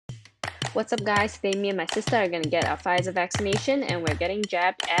What's up guys, today me and my sister are going to get our Pfizer vaccination and we're getting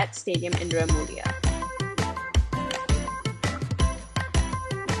jabbed at Stadium Indra Mulia.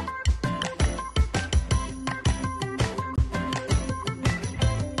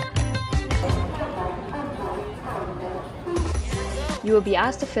 You will be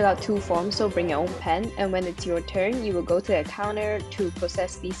asked to fill out 2 forms, so bring your own pen, and when it's your turn, you will go to a counter to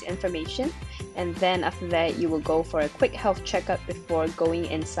process these information, and then after that you will go for a quick health checkup before going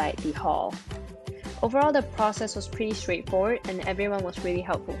inside the hall. Overall, the process was pretty straightforward and everyone was really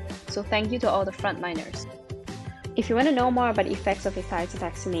helpful, so thank you to all the frontliners. If you want to know more about the effects of a Pfizer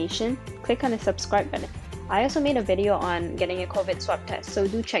vaccination, click on the subscribe button. I also made a video on getting a COVID swab test, so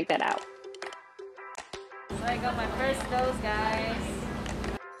do check that out. So I got my first dose, guys.